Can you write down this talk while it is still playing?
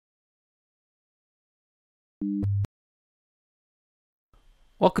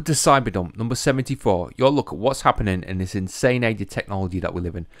Welcome to Cyberdump number 74, your look at what's happening in this insane age of technology that we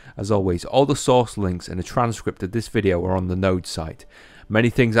live in. As always, all the source links and a transcript of this video are on the Node site. Many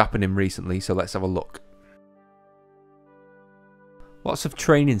things happening recently, so let's have a look. Lots of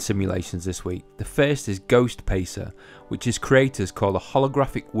training simulations this week. The first is Ghost Pacer, which its creators call a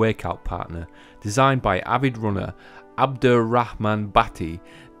holographic workout partner. Designed by avid runner Abdurrahman Bhatti,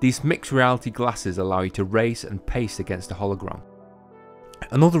 these mixed reality glasses allow you to race and pace against a hologram.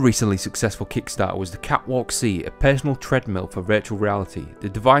 Another recently successful Kickstarter was the Catwalk C, a personal treadmill for virtual reality. The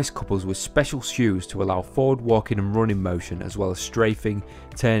device couples with special shoes to allow forward walking and running motion, as well as strafing,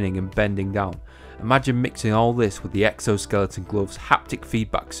 turning and bending down. Imagine mixing all this with the Exoskeleton gloves, haptic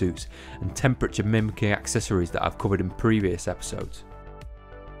feedback suits and temperature mimicking accessories that I've covered in previous episodes.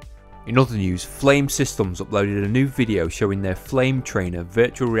 In other news, Flame Systems uploaded a new video showing their Flame Trainer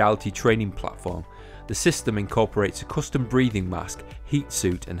virtual reality training platform. The system incorporates a custom breathing mask, heat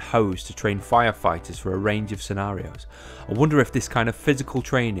suit and hose to train firefighters for a range of scenarios. I wonder if this kind of physical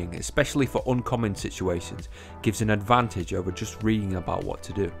training, especially for uncommon situations, gives an advantage over just reading about what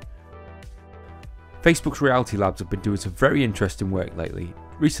to do. Facebook's Reality Labs have been doing some very interesting work lately.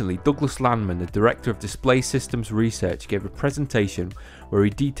 Recently, Douglas Landman, the Director of Display Systems Research, gave a presentation where he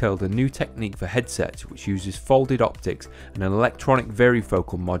detailed a new technique for headsets which uses folded optics and an electronic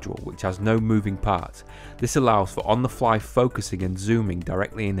varifocal module which has no moving parts. This allows for on-the-fly focusing and zooming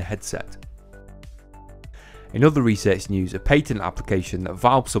directly in the headset. In other research news, a patent application that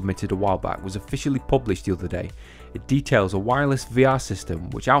Valve submitted a while back was officially published the other day. It details a wireless VR system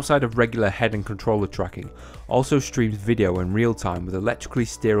which, outside of regular head and controller tracking, also streams video in real time with electrically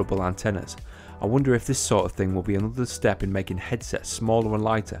steerable antennas. I wonder if this sort of thing will be another step in making headsets smaller and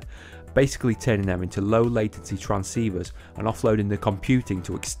lighter, basically turning them into low latency transceivers and offloading the computing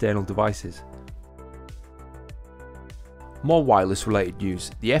to external devices. More wireless related news,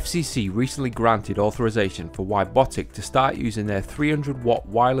 the FCC recently granted authorization for Wybotic to start using their 300 watt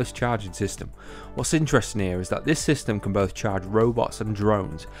wireless charging system. What's interesting here is that this system can both charge robots and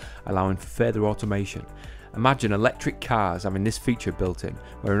drones, allowing for further automation. Imagine electric cars having this feature built in,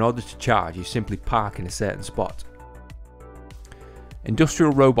 where in order to charge you simply park in a certain spot.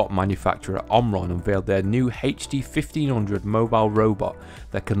 Industrial robot manufacturer Omron unveiled their new HD 1500 mobile robot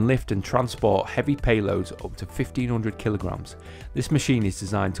that can lift and transport heavy payloads up to 1500 kilograms. This machine is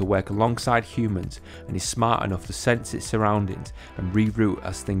designed to work alongside humans and is smart enough to sense its surroundings and reroute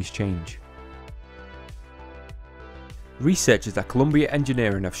as things change. Researchers at Columbia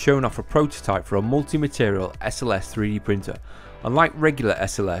Engineering have shown off a prototype for a multi-material SLS 3D printer. Unlike regular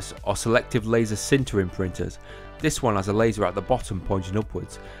SLS or selective laser sintering printers, this one has a laser at the bottom pointing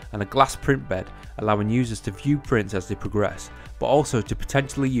upwards and a glass print bed, allowing users to view prints as they progress, but also to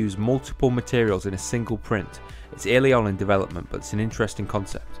potentially use multiple materials in a single print. It's early on in development, but it's an interesting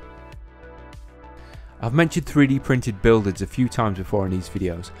concept. I've mentioned 3D printed buildings a few times before in these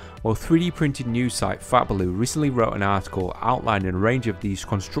videos. Well, 3D printed news site Fabaloo recently wrote an article outlining a range of these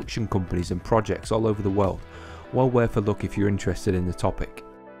construction companies and projects all over the world. Well worth a look if you're interested in the topic.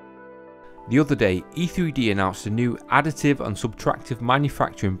 The other day, E3D announced a new additive and subtractive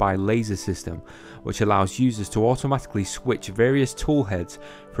manufacturing by laser system, which allows users to automatically switch various tool heads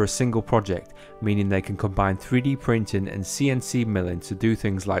for a single project, meaning they can combine 3D printing and CNC milling to do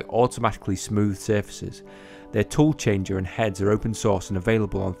things like automatically smooth surfaces. Their tool changer and heads are open source and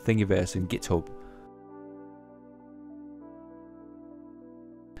available on Thingiverse and GitHub.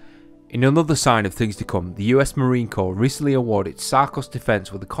 In another sign of things to come, the US Marine Corps recently awarded Sarcos Defense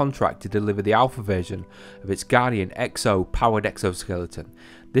with a contract to deliver the alpha version of its Guardian XO powered exoskeleton.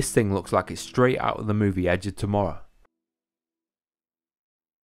 This thing looks like it's straight out of the movie Edge of Tomorrow.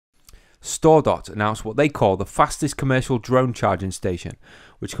 StoreDot announced what they call the fastest commercial drone charging station,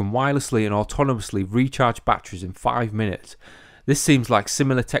 which can wirelessly and autonomously recharge batteries in 5 minutes. This seems like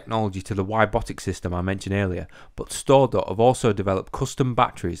similar technology to the Wybotic system I mentioned earlier, but StoreDot have also developed custom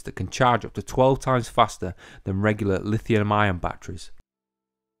batteries that can charge up to 12 times faster than regular lithium-ion batteries.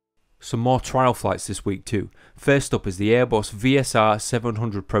 Some more trial flights this week too. First up is the Airbus VSR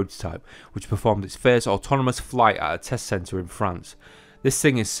 700 prototype, which performed its first autonomous flight at a test centre in France. This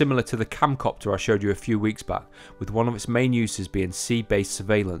thing is similar to the camcopter I showed you a few weeks back, with one of its main uses being sea-based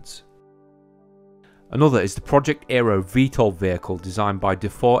surveillance. Another is the Project Aero VTOL vehicle designed by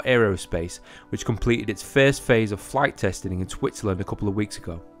Dufour Aerospace, which completed its first phase of flight testing in Switzerland a couple of weeks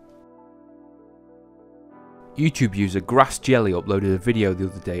ago. YouTube user Grass Jelly uploaded a video the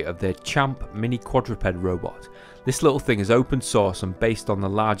other day of their Champ mini quadruped robot. This little thing is open source and based on the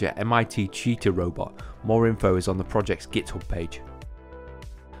larger MIT Cheetah robot. More info is on the project's GitHub page.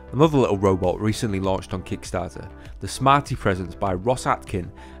 Another little robot recently launched on Kickstarter. The Smarty Presence by Ross Atkin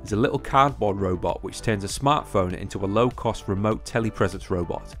is a little cardboard robot which turns a smartphone into a low-cost remote telepresence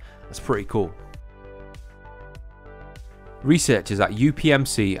robot. That's pretty cool. Researchers at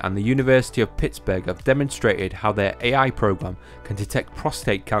UPMC and the University of Pittsburgh have demonstrated how their AI program can detect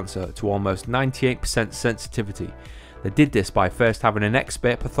prostate cancer to almost 98% sensitivity. They did this by first having an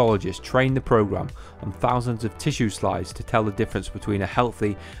expert pathologist train the program on thousands of tissue slides to tell the difference between a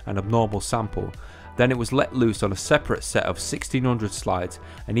healthy and abnormal sample. Then it was let loose on a separate set of 1600 slides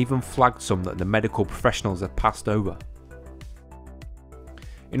and even flagged some that the medical professionals had passed over.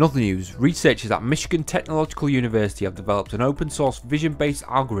 In other news, researchers at Michigan Technological University have developed an open source vision-based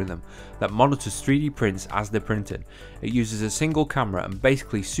algorithm that monitors 3D prints as they're printed. It uses a single camera and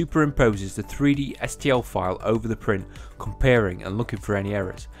basically superimposes the 3D STL file over the print, comparing and looking for any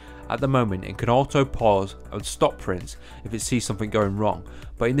errors. At the moment, it can auto pause and stop prints if it sees something going wrong,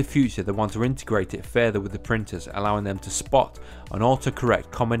 but in the future they want to integrate it further with the printers, allowing them to spot and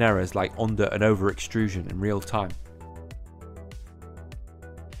auto-correct common errors like under and over extrusion in real time.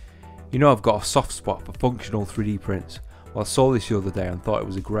 You know, I've got a soft spot for functional 3D prints. Well, I saw this the other day and thought it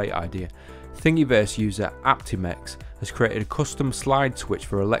was a great idea. Thingiverse user Aptimex has created a custom slide switch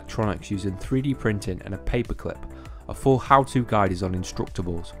for electronics using 3D printing and a paperclip. A full how-to guide is on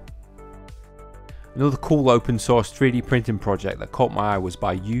Instructables. Another cool open source 3D printing project that caught my eye was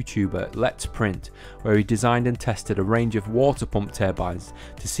by YouTuber Let's Print, where he designed and tested a range of water pump turbines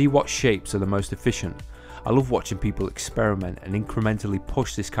to see what shapes are the most efficient. I love watching people experiment and incrementally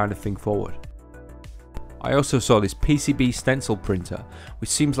push this kind of thing forward. I also saw this PCB stencil printer, which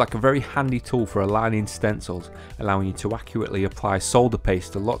seems like a very handy tool for aligning stencils, allowing you to accurately apply solder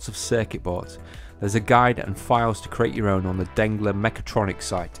paste to lots of circuit boards. There's a guide and files to create your own on the Dengler Mechatronics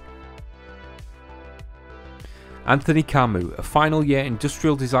site. Anthony Camus, a final year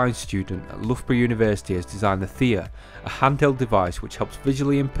industrial design student at Loughborough University, has designed the Thea, a handheld device which helps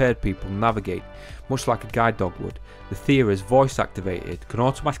visually impaired people navigate, much like a guide dog would. The Thea is voice activated, can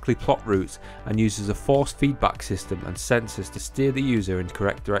automatically plot routes and uses a force feedback system and sensors to steer the user in the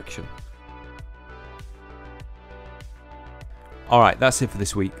correct direction. Alright, that's it for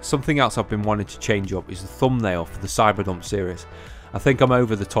this week. Something else I've been wanting to change up is the thumbnail for the Cyberdump series. I think I'm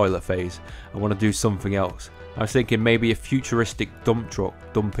over the toilet phase. I want to do something else. I was thinking maybe a futuristic dump truck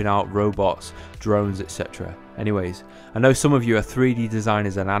dumping out robots, drones, etc. Anyways, I know some of you are 3D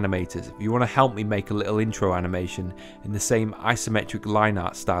designers and animators. If you want to help me make a little intro animation in the same isometric line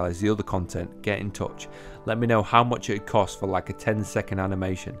art style as the other content, get in touch. Let me know how much it would cost for like a 10-second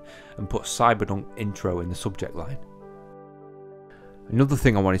animation and put Cyberdump intro in the subject line. Another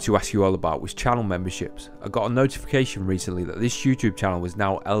thing I wanted to ask you all about was channel memberships. I got a notification recently that this YouTube channel was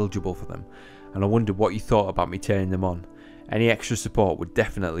now eligible for them, and I wondered what you thought about me turning them on. Any extra support would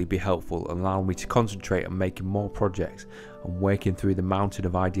definitely be helpful and allow me to concentrate on making more projects and working through the mountain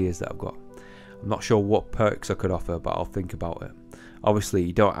of ideas that I've got. I'm not sure what perks I could offer, but I'll think about it. Obviously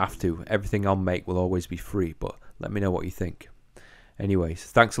you don't have to, everything I'll make will always be free, but let me know what you think. Anyways,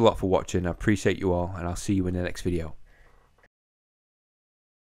 thanks a lot for watching, I appreciate you all, and I'll see you in the next video.